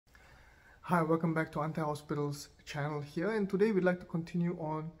Hi, welcome back to Antai Hospital's channel here, and today we'd like to continue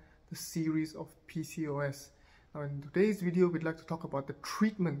on the series of PCOS. Now in today's video we'd like to talk about the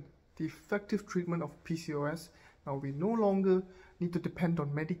treatment, the effective treatment of PCOS. Now we no longer need to depend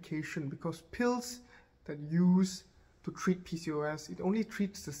on medication because pills that use to treat PCOS, it only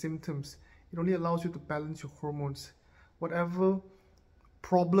treats the symptoms. It only allows you to balance your hormones. Whatever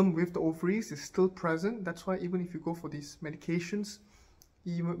problem with the ovaries is still present. That's why even if you go for these medications,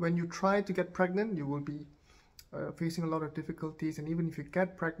 even when you try to get pregnant, you will be facing a lot of difficulties, and even if you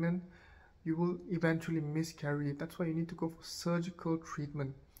get pregnant, you will eventually miscarry. That's why you need to go for surgical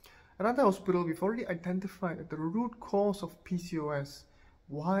treatment. At Antai Hospital, we've already identified that the root cause of PCOS,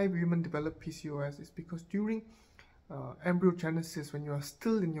 why women develop PCOS, is because during embryogenesis, when you are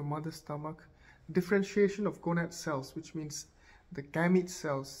still in your mother's stomach, differentiation of gonad cells, which means the gamete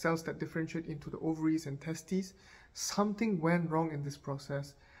cells, cells that differentiate into the ovaries and testes, something went wrong in this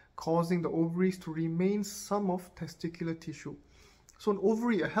process, causing the ovaries to remain some of testicular tissue. So an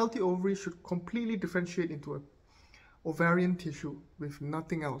ovary, a healthy ovary, should completely differentiate into an ovarian tissue with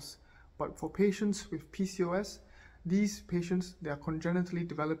nothing else. But for patients with PCOS, these patients, they are congenitally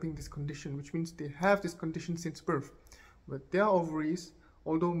developing this condition, which means they have this condition since birth. With their ovaries,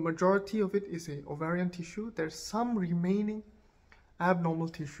 although majority of it is a ovarian tissue, there's some remaining abnormal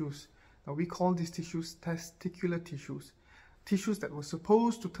tissues. Now we call these tissues testicular tissues. Tissues that were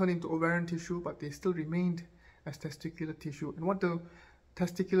supposed to turn into ovarian tissue, but they still remained as testicular tissue. And what the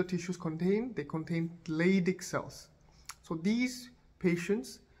testicular tissues contain? They contain Leydig cells. So these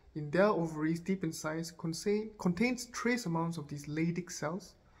patients, in their ovaries, deep inside, contains trace amounts of these Leydig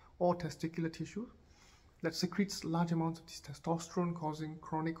cells or testicular tissue that secretes large amounts of this testosterone, causing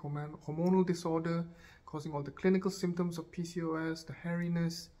chronic hormonal disorder, causing all the clinical symptoms of PCOS, the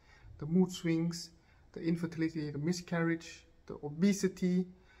hairiness, the mood swings, the infertility, the miscarriage, the obesity,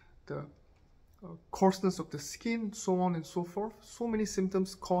 the coarseness of the skin, so on and so forth. So many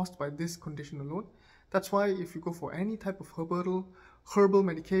symptoms caused by this condition alone. That's why if you go for any type of herbal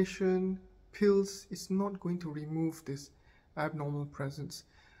medication, pills, it's not going to remove this abnormal presence.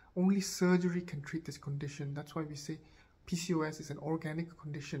 Only surgery can treat this condition. That's why we say PCOS is an organic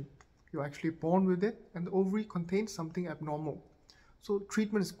condition. You're actually born with it, and the ovary contains something abnormal. So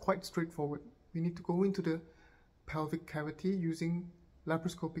treatment is quite straightforward. We need to go into the pelvic cavity using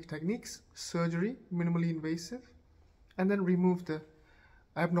laparoscopic techniques, surgery, minimally invasive, and then remove the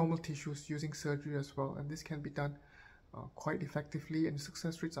abnormal tissues using surgery as well. And this can be done quite effectively, and the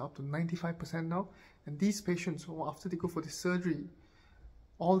success rates are up to 95% now. And these patients, after they go for the surgery,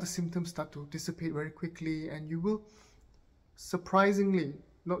 all the symptoms start to dissipate very quickly, and you will surprisingly,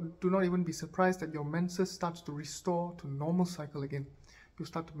 do not even be surprised that your menses starts to restore to normal cycle again. You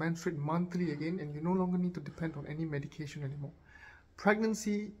start to menstruate monthly again, and you no longer need to depend on any medication anymore.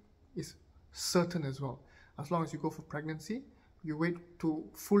 Pregnancy is certain as well. As long as you go for pregnancy, you wait to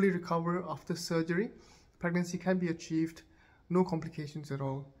fully recover after surgery, pregnancy can be achieved, no complications at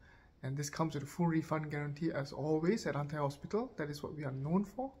all. And this comes with a full refund guarantee as always at Antai Hospital. That is what we are known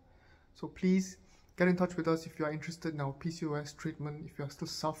for. So please get in touch with us if you are interested in our PCOS treatment, if you are still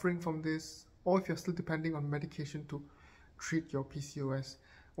suffering from this, or if you are still depending on medication to treat your PCOS.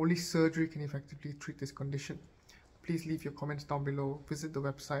 Only surgery can effectively treat this condition. Please leave your comments down below, visit the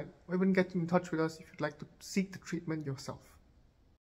website, or even get in touch with us if you'd like to seek the treatment yourself.